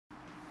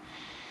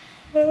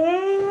Where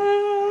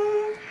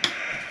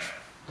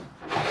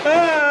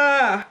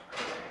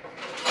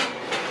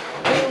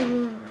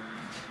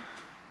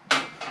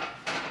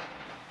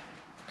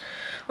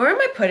am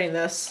I putting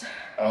this?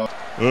 Let's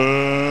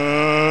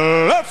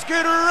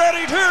get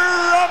ready to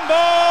rumble!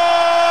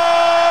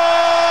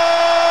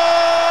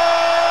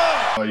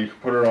 You can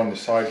put it on the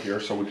side here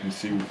so we can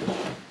see,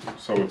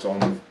 so it's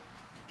on.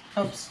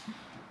 Oops.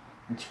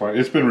 It's fine.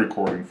 It's been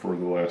recording for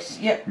the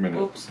last minute.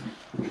 Oops.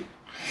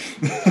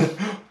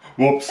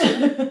 Whoops.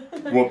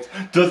 Whoops.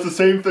 Does the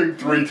same thing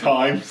 3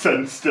 times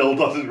and still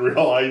doesn't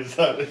realize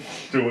that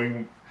it's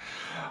doing.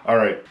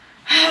 Alright.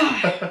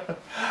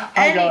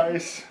 Hi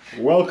guys.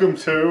 Welcome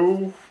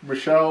to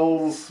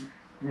Michelle's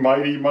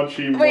Mighty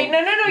Munchie. Wait, no,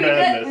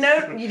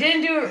 you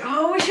didn't do it.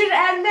 Oh, we should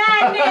add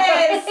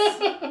madness.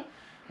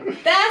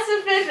 That's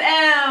the 5th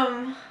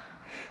M.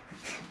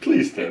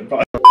 Please stand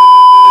by.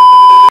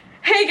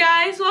 Hey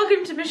guys,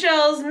 welcome to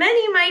Michelle's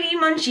Many Mighty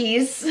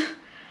Munchies.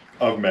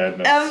 Of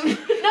madness. No, we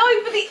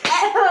put the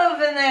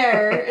F in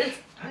there. It's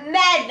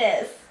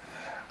madness.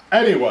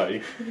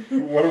 Anyway,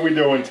 what are we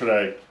doing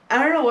today? I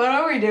don't know, what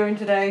are we doing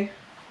today?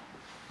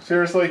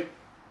 Seriously?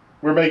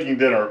 We're making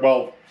dinner.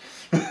 Well...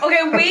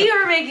 Okay, we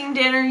are making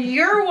dinner.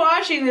 You're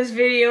watching this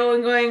video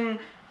and going,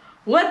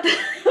 what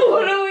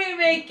what are we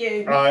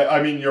making?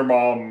 I mean, your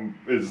mom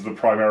is the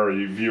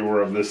primary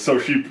viewer of this, so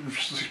she's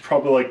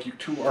probably like, you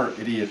two are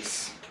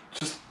idiots.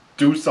 Just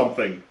do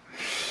something.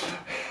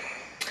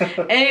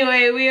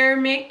 Anyway, we are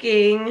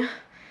making...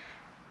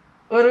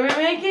 What are we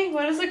making?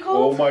 What is it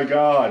called? Oh my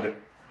god.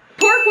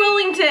 Pork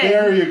Wellington!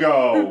 There you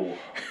go.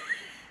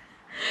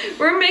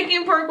 We're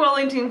making Pork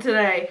Wellington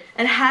today.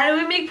 And how do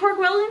we make Pork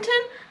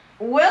Wellington?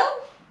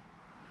 Well...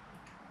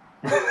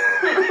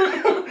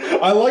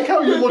 I like how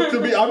you look to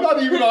me. I'm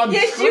not even on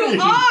yes, screen. Yes,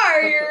 you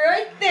are. You're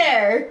right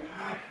there.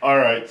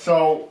 Alright,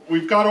 so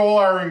we've got all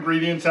our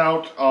ingredients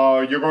out.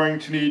 You're going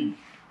to need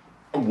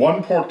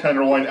 1 pork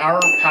tenderloin. Our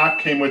pack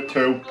came with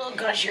 2. Oh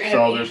gosh, you're heavy.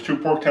 So there's 2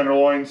 pork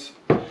tenderloins.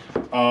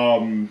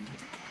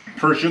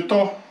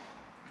 Prosciutto.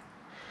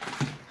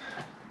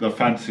 The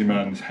fancy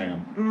man's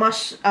ham.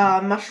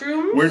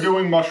 Mushrooms? We're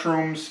doing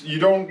mushrooms. You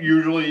don't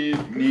usually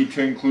need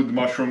to include the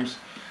mushrooms.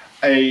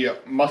 A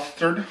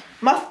mustard.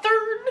 Mustard?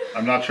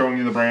 I'm not showing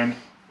you the brand.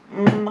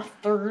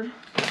 Mustard.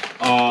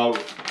 A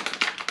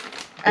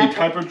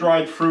type of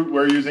dried fruit.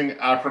 We're using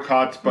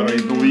apricots, but I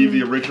believe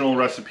the original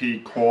recipe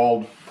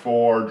called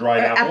for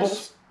dried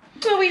apples.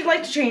 So we'd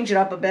like to change it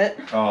up a bit.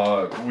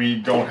 We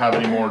don't have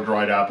any more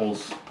dried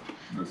apples.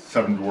 The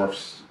 7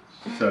 Dwarfs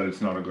said it's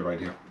not a good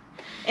idea.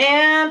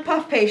 And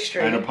puff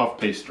pastry. And a puff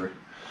pastry.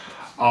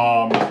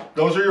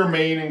 Those are your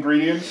main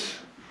ingredients.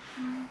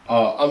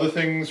 Other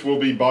things will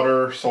be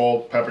butter,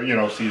 salt, pepper, you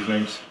know,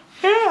 seasonings.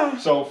 Yeah.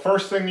 So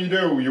first thing you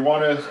do, you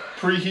want to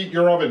preheat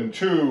your oven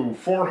to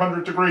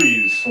 400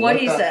 degrees. What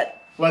he said.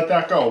 Let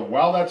that go.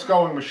 While that's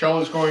going,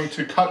 Michelle is going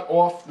to cut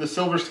off the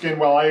silver skin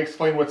while I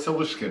explain what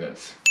silver skin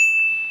is.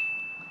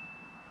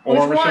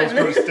 Or Michelle's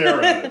going to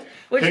stare at it.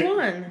 Which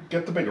one?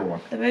 Get the bigger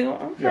one. The bigger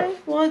one? Okay. Yeah.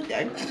 Well,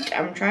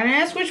 I'm trying to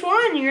ask which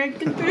one. You're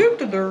going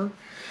to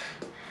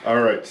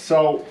Alright,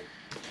 so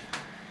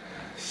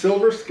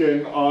silver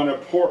skin on a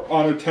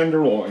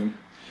tenderloin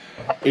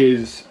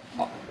is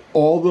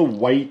all the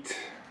white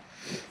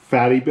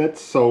fatty bits.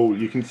 So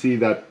you can see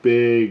that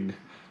big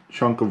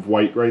chunk of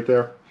white right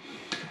there.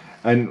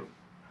 And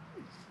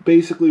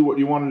basically what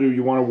you want to do,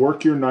 you want to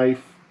work your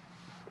knife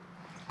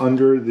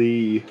under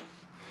the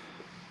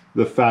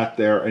fat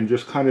there and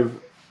just kind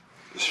of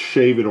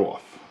shave it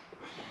off.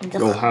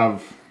 You'll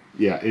have,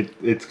 yeah,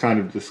 it's kind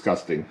of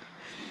disgusting,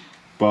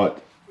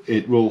 but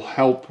it will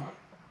help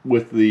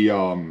with the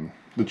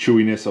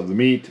chewiness of the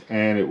meat,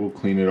 and it will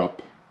clean it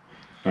up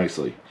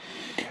nicely.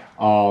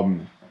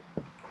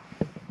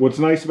 What's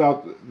nice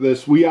about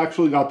this, we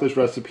actually got this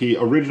recipe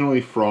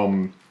originally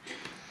from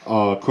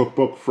a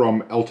cookbook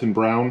from Alton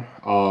Brown,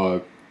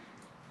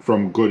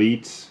 from Good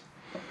Eats.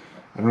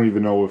 I don't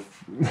even know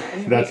if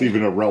that's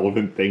even a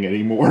relevant thing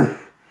anymore.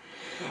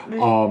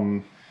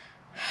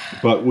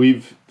 But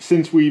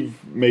since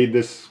we've made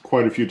this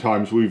quite a few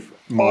times, we've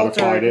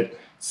modified it.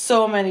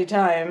 So many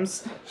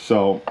times.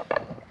 So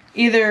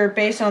either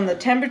based on the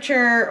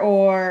temperature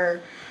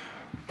or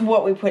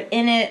what we put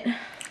in it.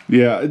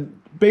 Yeah,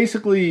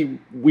 basically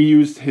we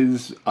used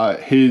his as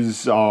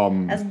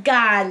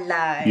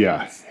guidelines.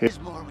 Yeah. It's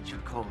more what you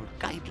call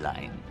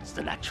guidelines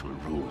than actual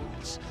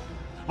rules.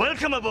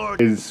 Welcome aboard.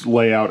 His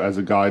layout as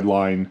a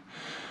guideline.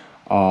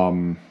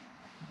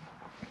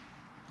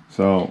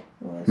 So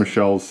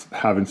Michelle's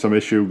having some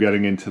issue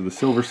getting into the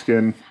silver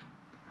skin.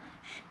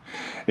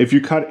 If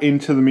you cut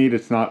into the meat,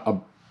 it's not a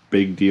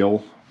big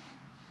deal.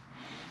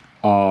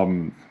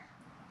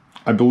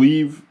 I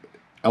believe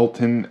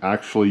Alton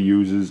actually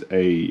uses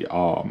a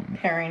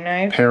paring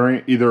knife.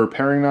 Either a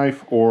paring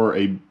knife or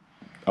a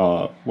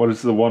what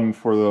is the one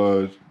for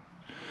the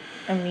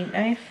a meat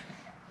knife?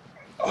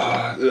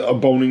 A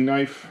boning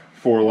knife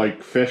for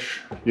like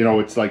fish. You know,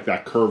 it's like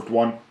that curved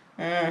one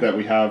that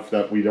we have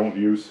that we don't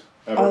use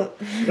ever.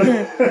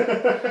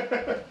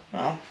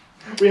 Well,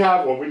 we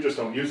have one, we just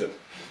don't use it.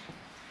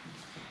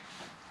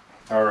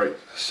 All right,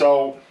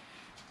 so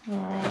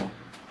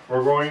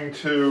we're going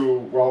to,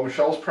 while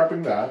Michelle's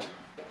prepping that.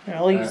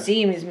 All you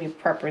see is me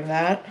prepping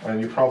that.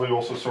 And you probably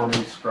also saw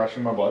me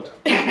scratching my butt.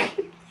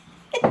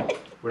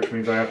 Which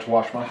means I have to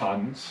wash my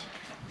hands.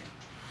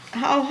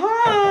 Oh,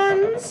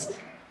 Hans!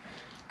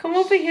 Come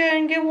over here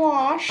and get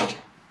washed.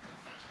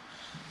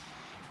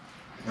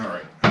 All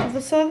right.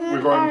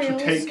 We're going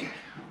to take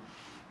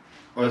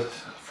a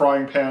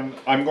frying pan.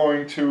 I'm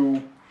going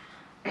to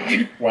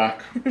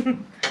whack.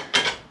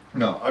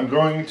 No, I'm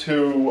going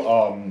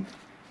to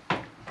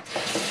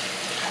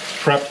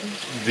prep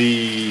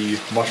the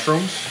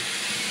mushrooms.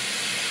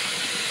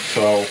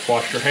 So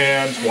wash your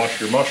hands,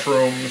 wash your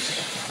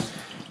mushrooms,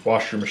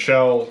 wash your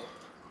Michelle.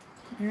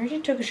 I already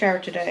took a shower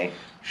today.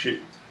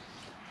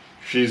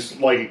 She's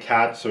like a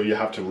cat, so you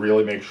have to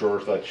really make sure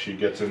that she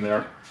gets in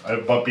there.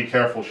 But be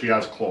careful, she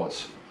has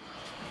claws.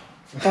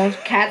 Don't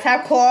cats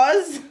have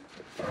claws?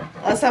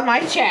 Last time I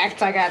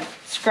checked, I got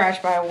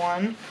scratched by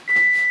one.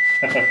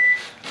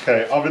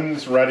 Okay,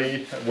 oven's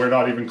ready. We're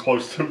not even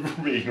close to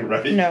being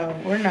ready. No,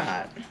 we're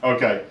not.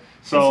 Okay,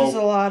 so this is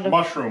a lot of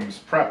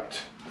mushrooms prepped.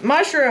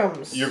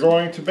 Mushrooms! You're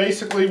going to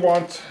basically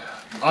want...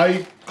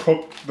 I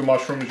cook the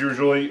mushrooms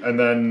usually, and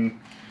then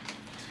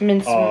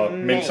mince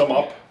them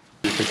up.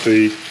 You can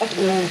see.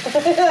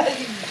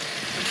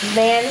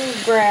 Man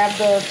grabbed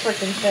the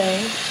frickin'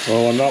 thing.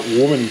 Well, I'm not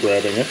woman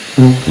grabbing it.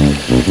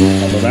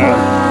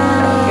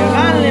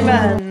 I'm a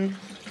man.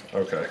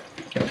 Okay.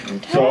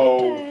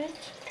 So,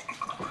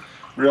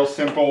 real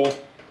simple.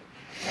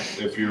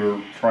 If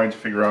you're trying to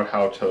figure out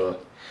how to...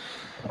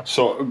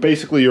 So,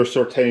 basically you're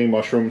sauteing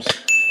mushrooms.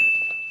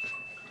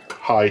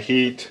 High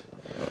heat.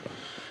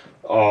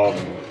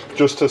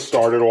 Just to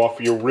start it off,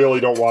 you really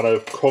don't want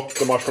to cook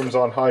the mushrooms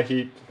on high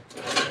heat.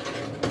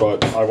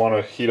 But I want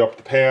to heat up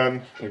the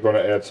pan. You're going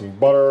to add some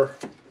butter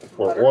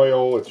or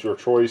oil. It's your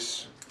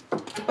choice.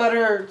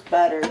 Butter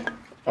better.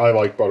 I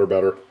like butter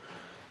better.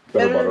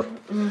 Better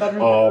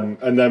butter.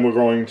 And then we're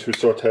going to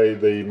saute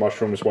the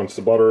mushrooms once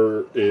the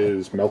butter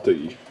is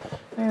melty.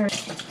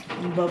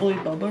 Bubbly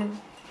butter.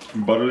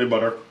 Butterly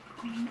butter.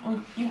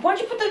 Why don't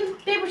you put the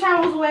paper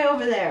towels away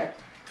over there?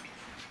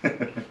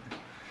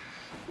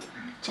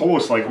 It's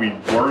almost like we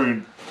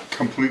weren't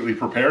completely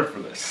prepared for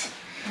this.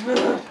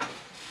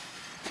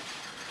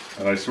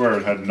 And I swear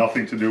it had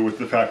nothing to do with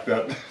the fact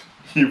that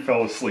you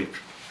fell asleep.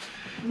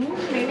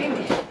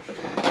 Maybe.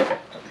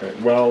 Okay,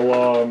 well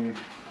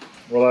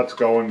that's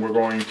going. We're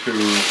going to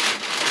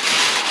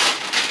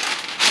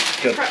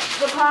get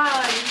the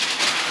pan.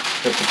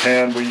 Get the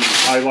pan.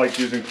 I like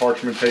using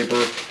parchment paper.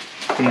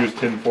 You can use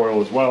tin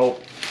foil as well.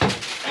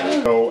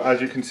 So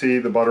as you can see,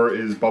 the butter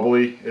is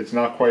bubbly. It's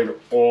not quite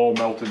all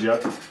melted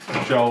yet.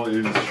 Michelle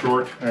is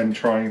short and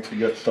trying to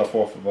get stuff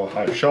off of a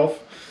high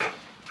shelf.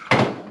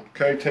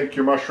 Okay, take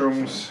your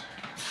mushrooms,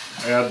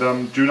 add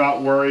them. Do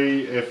not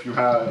worry if you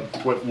have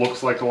what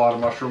looks like a lot of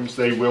mushrooms,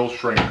 they will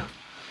shrink.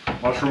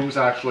 Mushrooms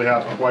actually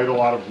have quite a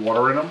lot of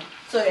water in them.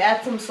 So you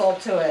add some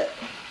salt to it.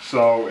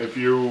 So if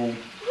you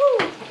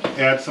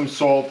add some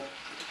salt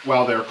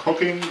while they're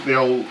cooking,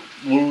 they'll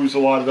lose a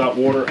lot of that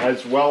water,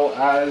 as well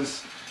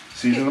as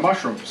season the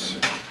mushrooms.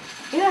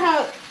 You know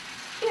how,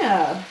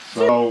 yeah.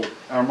 So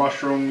our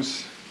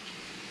mushrooms,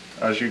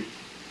 as you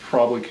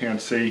probably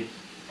can't see,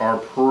 are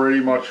pretty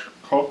much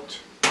cooked.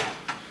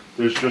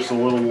 There's just a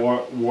little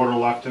water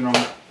left in them.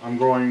 I'm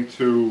going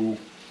to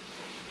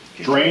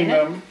drain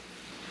them,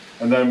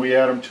 and then we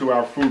add them to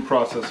our food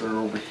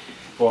processor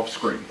off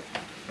screen.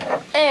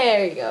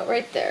 There you go,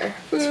 right there.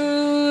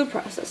 Food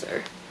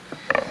processor.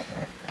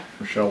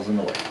 Michelle's in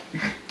the way.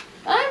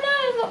 I'm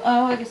not in the...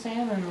 Oh, I guess I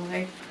am in the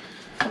way.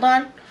 Hold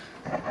on.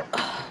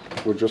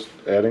 We're just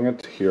adding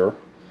it here.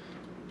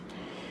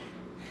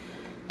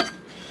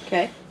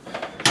 Okay.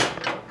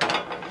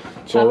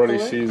 It's already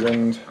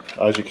seasoned.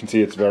 As you can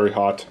see, it's very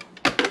hot.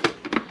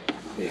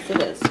 Yes,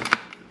 it is.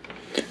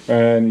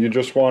 And you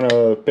just want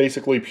to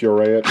basically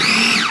puree it.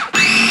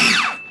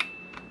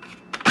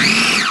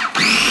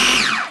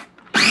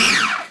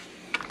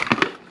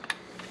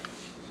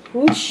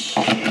 Whoosh.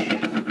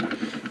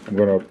 I'm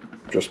going to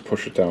just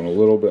push it down a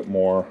little bit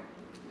more.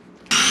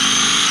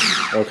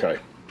 Okay.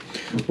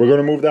 We're going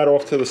to move that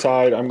off to the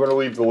side. I'm going to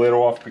leave the lid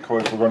off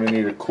because we're going to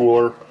need it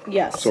cooler.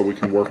 Yes. So we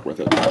can work with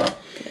it.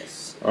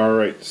 Yes. All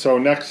right. So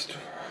next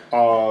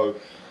we're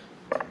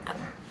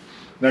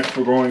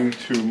going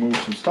to move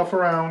some stuff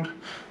around.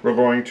 We're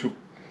going to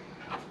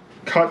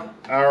cut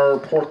our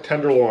pork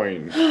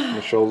tenderloin.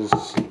 Michelle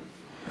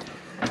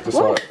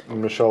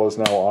is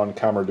now on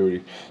camera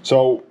duty.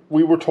 So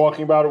we were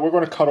talking about it. We're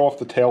going to cut off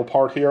the tail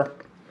part here.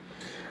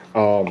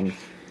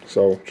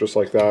 So just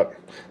like that.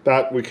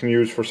 That we can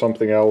use for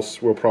something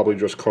else. We'll probably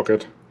just cook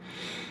it.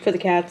 For the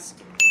cats.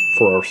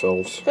 For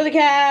ourselves. For the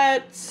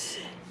cats.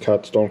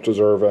 Cats don't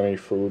deserve any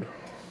food.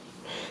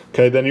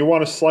 Okay, then you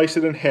want to slice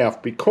it in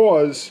half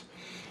because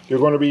you're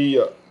going to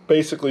be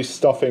basically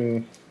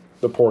stuffing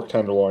the pork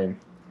tenderloin.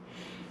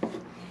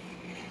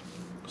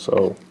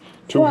 So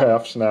 2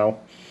 halves now.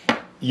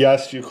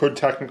 Yes, you could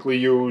technically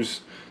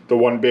use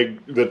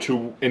the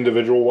two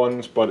individual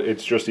ones, but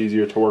it's just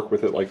easier to work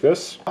with it like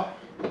this.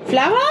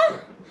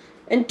 Flour?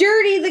 And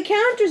dirty the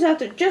counters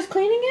after just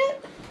cleaning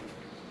it?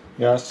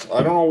 Yes,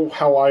 I don't know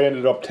how I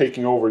ended up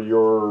taking over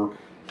your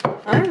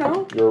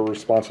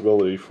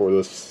responsibility for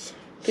this.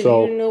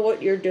 So you know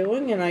what you're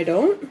doing and I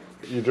don't?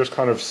 You just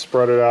kind of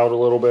spread it out a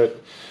little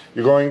bit.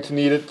 You're going to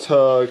need it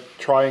to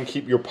try and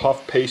keep your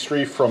puff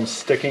pastry from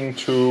sticking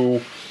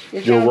to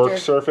your work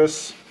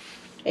surface.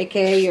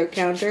 AKA your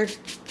counter.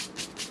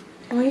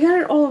 Oh, you got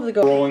it all over the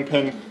go. Rolling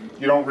pin.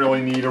 You don't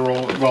really need a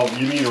roll. Well,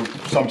 you need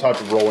some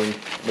type of rolling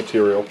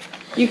material.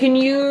 You can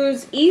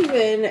use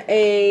even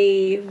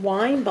a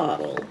wine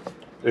bottle.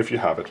 If you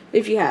have it.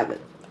 If you have it.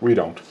 We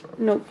don't.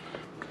 Nope.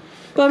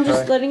 But I'm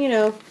just letting you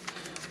know.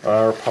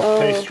 Our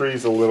puff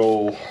pastry's a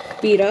little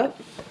beat up.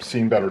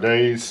 Seen better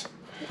days.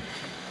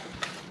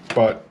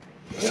 But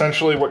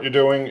essentially what you're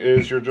doing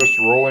is you're just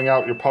rolling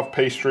out your puff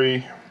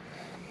pastry.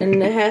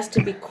 And it has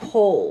to be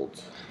cold.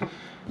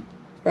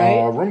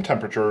 Right? Room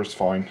temperature is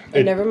fine.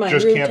 Never mind.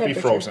 Just can't be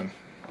frozen.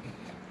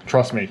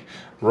 Trust me.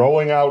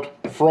 Rolling out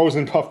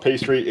frozen puff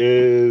pastry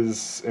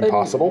is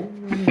impossible.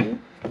 Mm-hmm.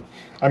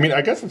 I mean,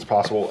 I guess it's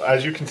possible.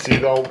 As you can see,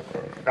 though,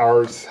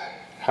 ours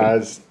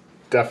has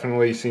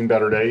definitely seen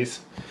better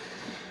days.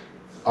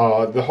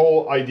 The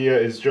whole idea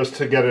is just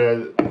to get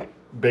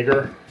it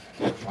bigger.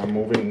 I'm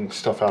moving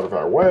stuff out of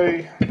our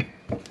way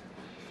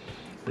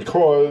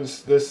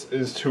because this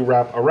is to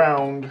wrap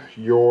around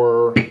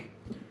your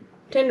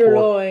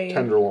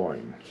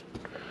tenderloin.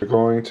 You're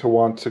going to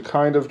want to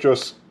kind of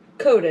just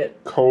coat it.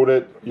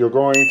 You're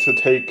going to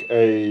take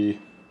a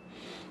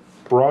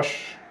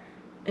brush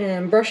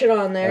and brush it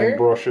on there. And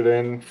brush it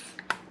in.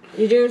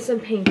 You're doing some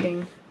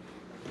painting.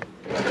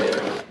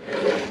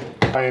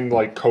 Try and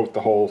like coat the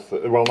whole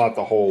thing. Well, not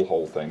the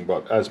whole thing,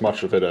 but as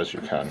much of it as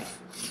you can.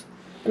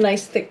 A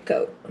nice thick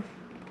coat.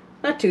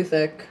 Not too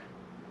thick.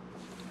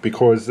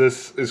 Because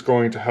this is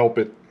going to help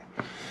it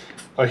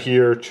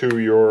adhere to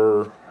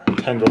your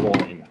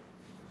tenderloin.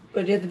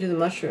 But you have to do the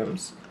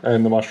mushrooms.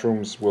 And the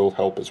mushrooms will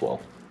help as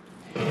well.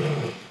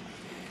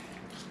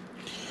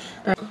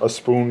 A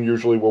spoon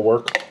usually will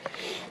work.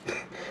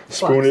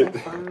 Spoon it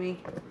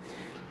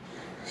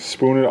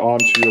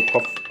onto your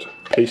puffed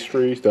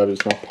pastry. That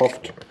is not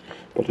puffed,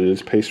 but it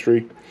is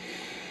pastry.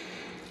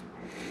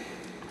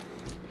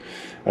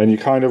 And you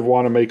kind of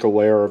want to make a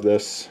layer of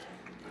this.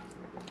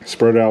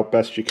 Spread it out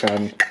best you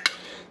can.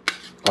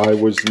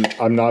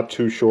 I'm not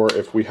too sure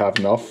if we have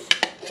enough.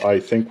 I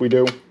think we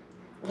do.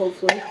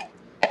 Hopefully.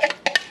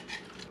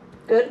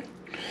 Good?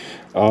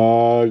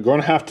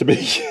 Gonna have to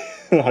be.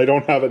 I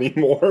don't have any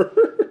more.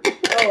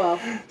 Oh well.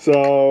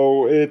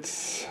 So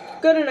it's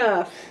good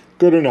enough.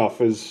 Good enough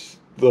is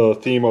the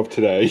theme of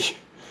today.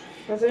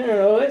 Isn't it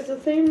always the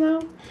theme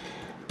though?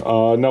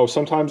 No,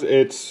 sometimes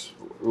it's,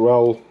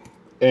 well,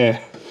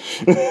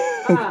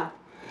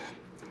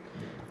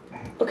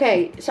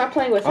 Okay, stop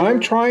playing with it. I'm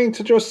trying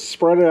to just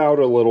spread it out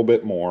a little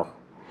bit more.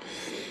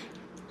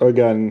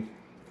 Again,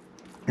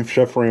 if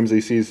Chef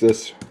Ramsay sees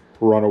this,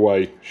 run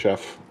away,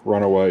 Chef,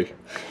 run away.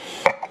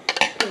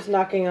 He's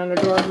knocking on the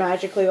door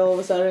magically all of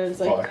a sudden. It's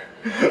like...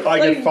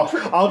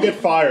 I'll get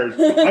fired.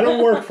 I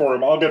don't work for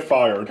him. I'll get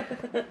fired.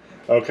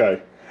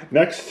 Okay.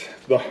 Next,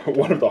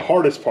 one of the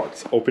hardest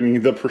parts,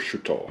 opening the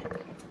prosciutto.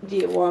 Do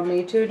you want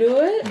me to do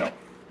it? No.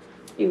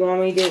 You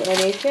want me to do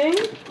anything?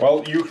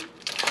 Well,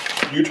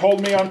 you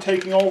told me I'm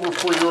taking over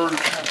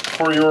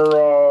for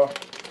your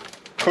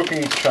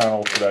cooking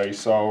channel today,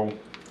 so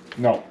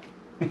no.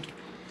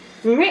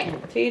 To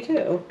you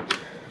too.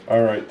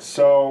 All right,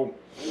 so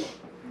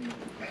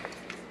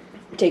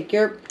take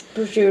your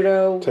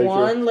prosciutto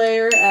one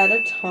layer at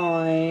a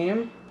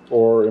time.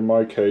 Or in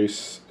my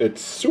case,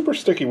 it's super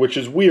sticky, which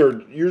is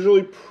weird.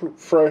 Usually,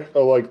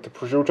 like the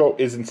prosciutto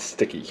isn't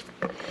sticky.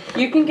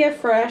 You can get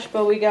fresh,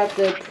 but we got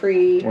the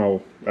pre.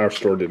 Well, our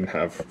store didn't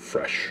have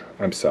fresh.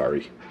 I'm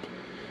sorry.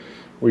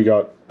 We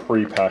got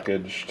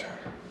pre-packaged.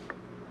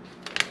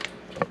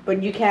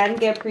 But you can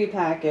get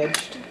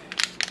pre-packaged.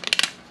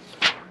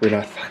 We're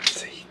not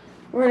fancy.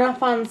 We're not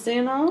fancy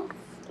enough?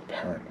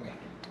 Apparently.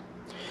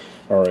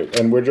 Alright,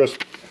 and we're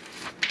just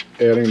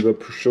adding the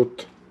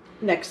prosciutto.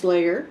 Next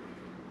layer.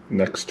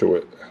 Next to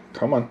it.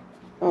 Come on.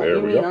 Oh, there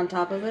we go. On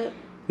top of it?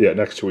 Yeah,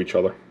 next to each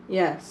other.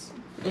 Yes.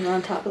 And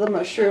on top of the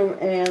mushroom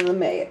and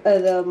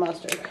the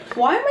mustard.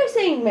 Why am I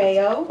saying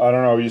mayo? I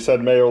don't know. You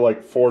said mayo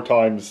like 4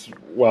 times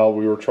while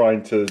we were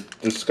trying to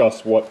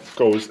discuss what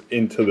goes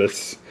into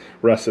this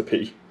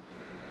recipe.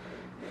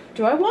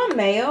 Do I want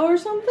mayo or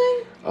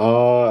something?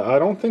 I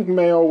don't think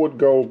mayo would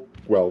go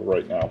well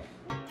right now.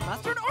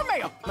 Mustard or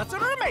mayo?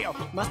 Mustard or mayo?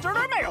 Mustard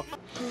or mayo?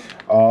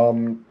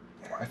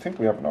 I think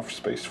we have enough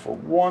space for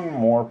one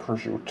more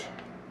prosciutto.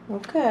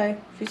 Okay,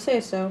 if you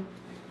say so.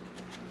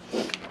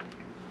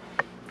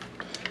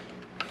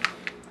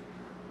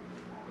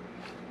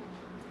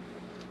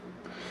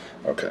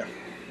 Okay,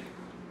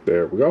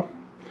 there we go.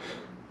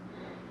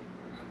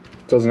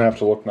 Doesn't have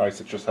to look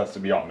nice, it just has to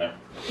be on there.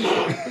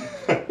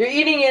 You're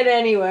eating it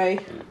anyway.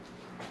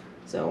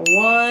 So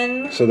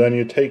one. So then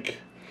you take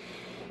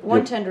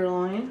one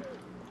tenderloin.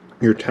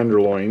 your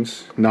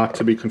tenderloins, not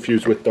to be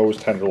confused with those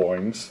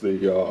tenderloins.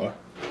 The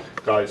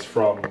guys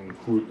from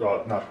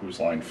not Who's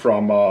Line,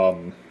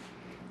 from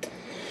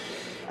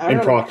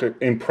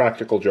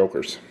Impractical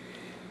Jokers.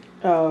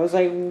 Oh, I was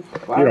like,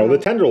 wow. You know, the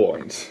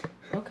tenderloins.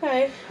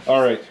 Okay.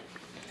 All right.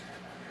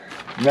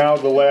 Now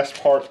the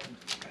last part.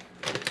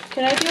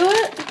 Can I do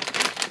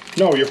it?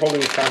 No, you're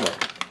holding the camera.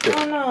 Here.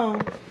 Oh no.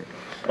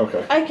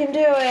 Okay. I can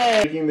do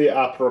it. Taking the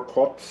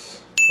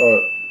apricots.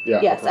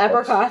 Yeah. Yes,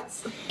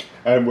 apricots.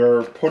 And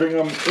we're putting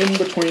them in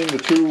between the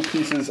two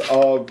pieces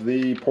of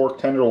the pork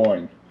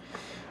tenderloin.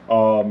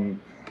 Kind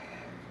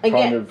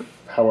of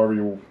however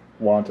you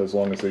want, as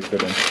long as they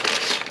fit in.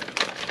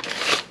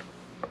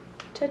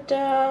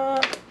 Ta-da!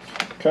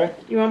 Okay.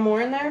 You want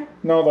more in there?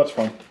 No, that's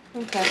fine.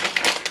 Okay.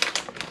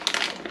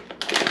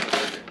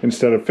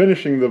 Instead of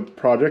finishing the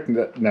project,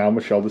 now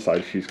Michelle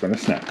decides she's going to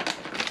snap.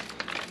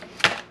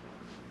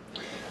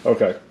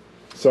 Okay.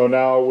 So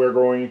now we're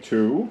going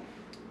to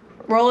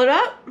roll it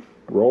up?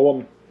 Roll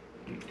them.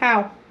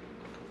 How?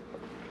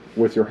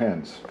 With your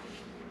hands.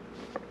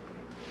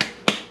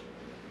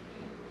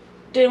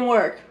 Didn't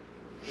work.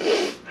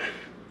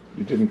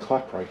 You didn't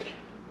clap right.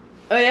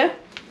 Oh yeah?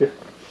 Yeah.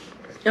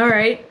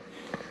 Alright.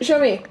 Show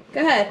me.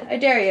 Go ahead. I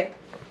dare you.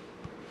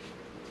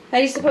 How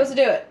are you supposed to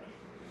do it?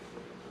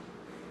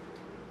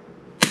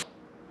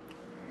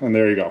 And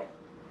there you go.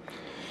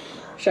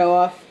 Show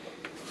off.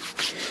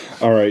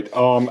 Alright,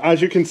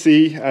 as you can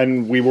see,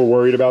 and we were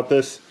worried about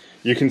this,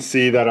 you can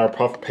see that our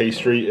puff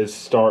pastry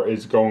is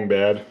going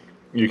bad.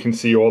 You can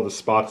see all the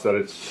spots that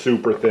it's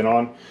super thin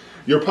on.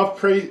 Your puff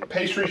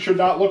pastry should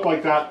not look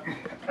like that,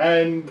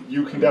 and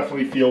you can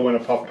definitely feel when a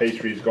puff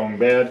pastry is going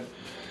bad.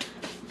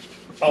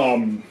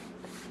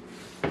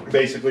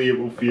 Basically it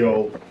will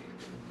feel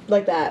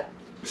like that.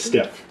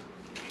 Stiff.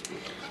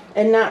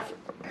 And not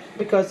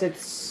because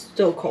it's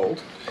still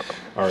cold.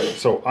 Alright,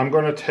 so I'm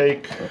going to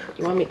take...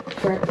 You want me to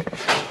grab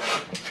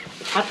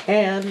hot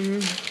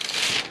pan?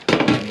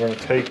 I'm going to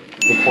take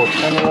the pork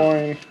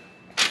tenderloin,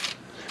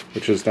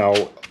 which is now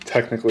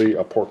technically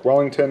a Pork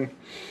Wellington,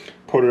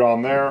 put it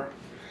on there,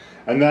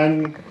 and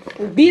then...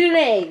 We beat an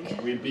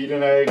egg. We beat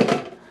an egg.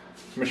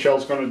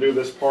 Michelle's going to do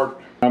this part.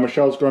 Now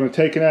Michelle's going to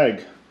take an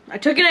egg. I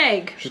took an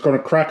egg. She's going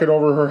to crack it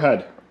over her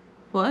head.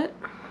 What?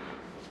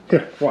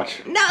 Here,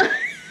 watch. No!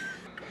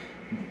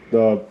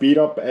 The beat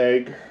up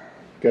egg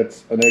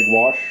gets an egg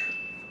wash.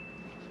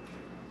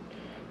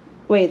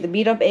 Wait, the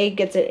beat up egg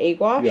gets an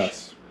egg wash?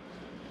 Yes.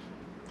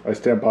 I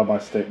stand by my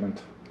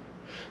statement.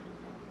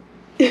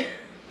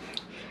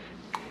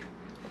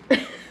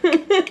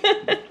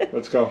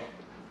 Let's go.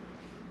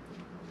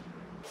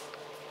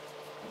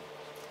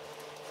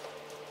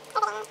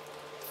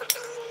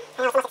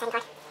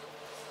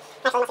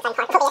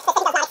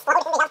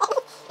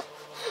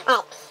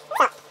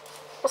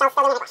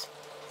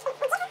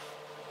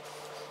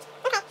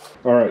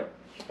 Alright,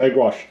 egg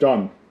wash,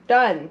 done.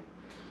 Done.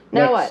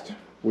 Now Next, what?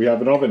 we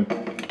have an oven.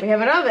 We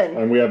have an oven.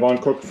 And we have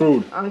uncooked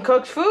food.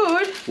 Uncooked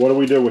food. What do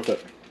we do with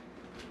it?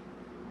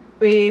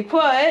 We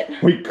put...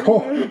 We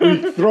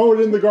throw it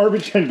in the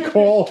garbage and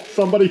call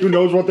somebody who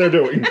knows what they're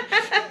doing.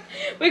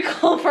 We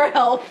call for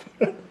help.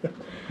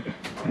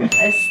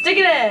 I stick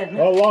it in.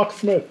 A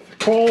locksmith.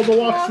 Call the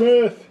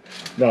locksmith.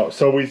 No,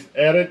 so we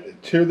add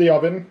it to the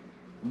oven.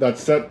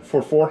 That's set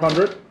for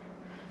 400.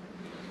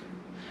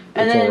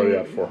 And it's then, already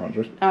at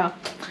 400. Oh.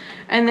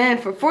 And then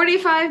for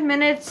 45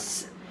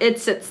 minutes, it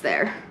sits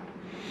there.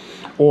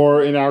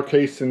 Or in our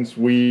case, since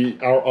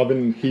our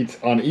oven heats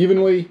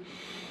unevenly,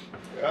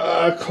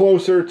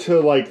 closer to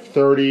like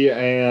 30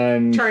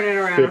 and turn it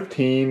around.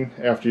 15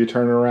 after you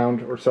turn it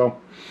around or so.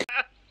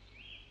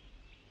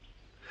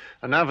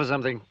 And now for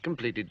something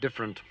completely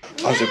different.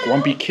 How's a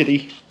grumpy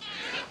kitty?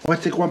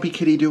 What's a grumpy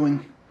kitty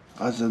doing?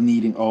 How's a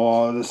kneading?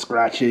 Oh, the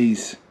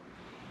scratchies.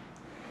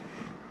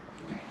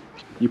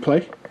 You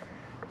play?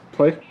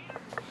 Play?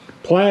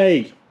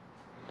 Play!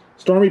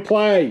 Stormy,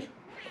 play!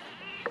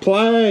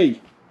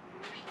 Play!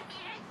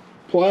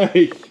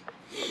 Play!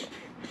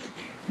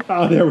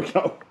 Oh, there we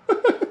go.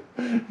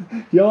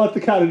 Yell at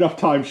the cat enough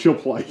times, she'll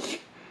play.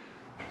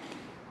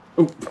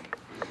 Oop.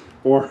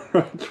 Or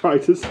try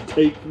to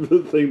take the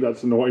thing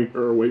that's annoying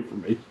her away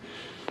from me.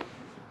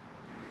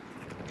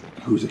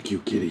 Who's a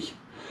cute kitty?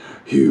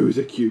 Who's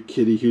a cute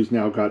kitty who's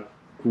now got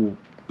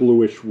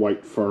bluish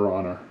white fur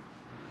on her?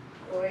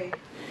 Boy.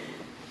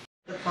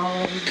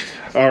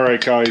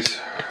 Alright guys.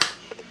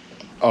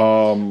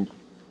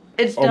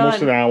 It's almost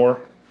done. an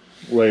hour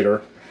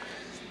later.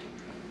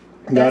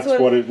 That's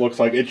what it looks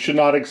like. It should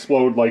not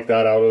explode like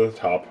that out of the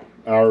top.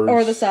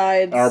 Or the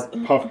sides. Our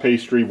puff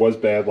pastry was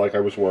bad, like I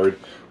was worried.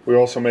 We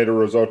also made a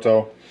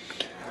risotto.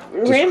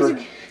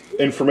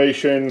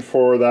 Information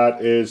for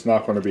that is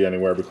not going to be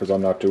anywhere because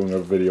I'm not doing a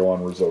video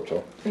on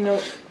risotto.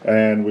 Nope.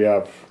 And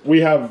we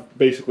have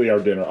basically our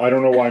dinner. I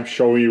don't know why I'm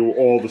showing you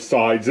all the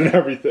sides and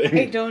everything.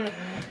 I don't.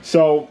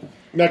 So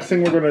next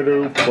thing we're going to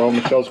do, well,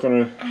 Michelle's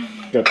going to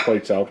get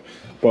plates out,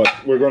 but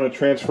we're going to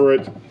transfer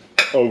it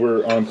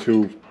over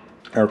onto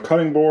our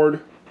cutting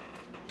board.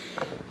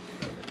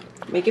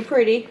 Make it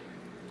pretty.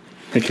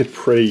 Make it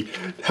pretty.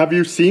 Have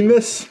you seen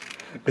this?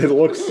 It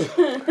looks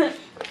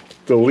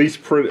the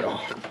least pretty.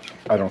 Oh,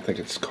 I don't think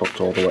it's cooked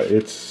all the way.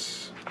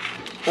 It's.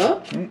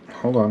 Oh?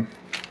 Hold on.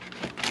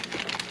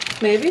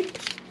 Maybe?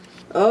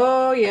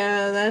 Oh,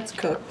 yeah, that's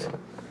cooked.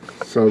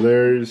 So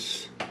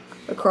there's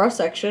a cross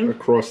section. A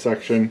cross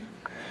section.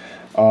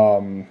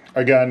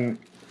 Again,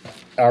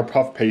 our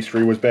puff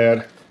pastry was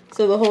bad.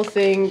 So the whole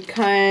thing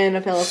kind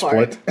of fell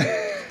apart. Split.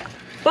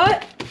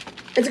 But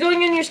it's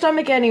going in your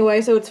stomach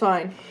anyway, so it's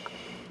fine.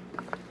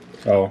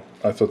 Oh,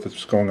 I thought this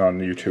was going on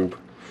YouTube.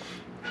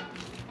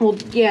 Well,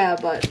 yeah,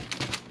 but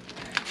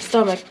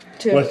stomach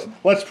too.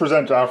 Let's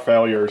present our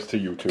failures to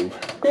YouTube.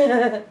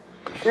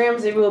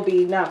 Ramsey will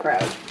be not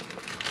proud.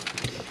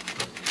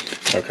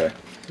 Okay.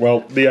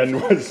 Well, the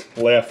end was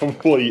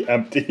laughably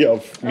empty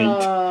of meat.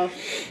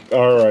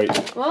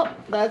 Alright. Well,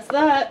 that's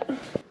that.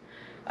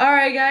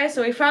 Alright, guys,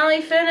 so we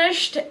finally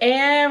finished,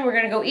 and we're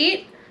gonna go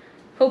eat.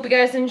 Hope you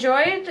guys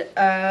enjoyed.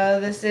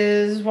 This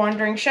is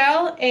Wandering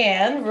Shell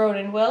and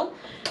Rodin Will.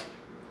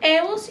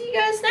 And we'll see you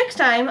guys next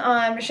time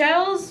on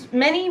Michelle's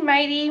Many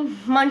Mighty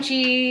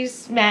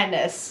Munchies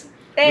Madness.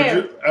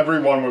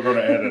 Everyone we're going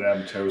to add an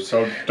M to,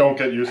 so don't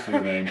get used to the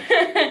name.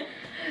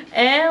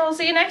 And we'll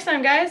see you next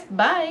time, guys.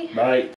 Bye. Bye.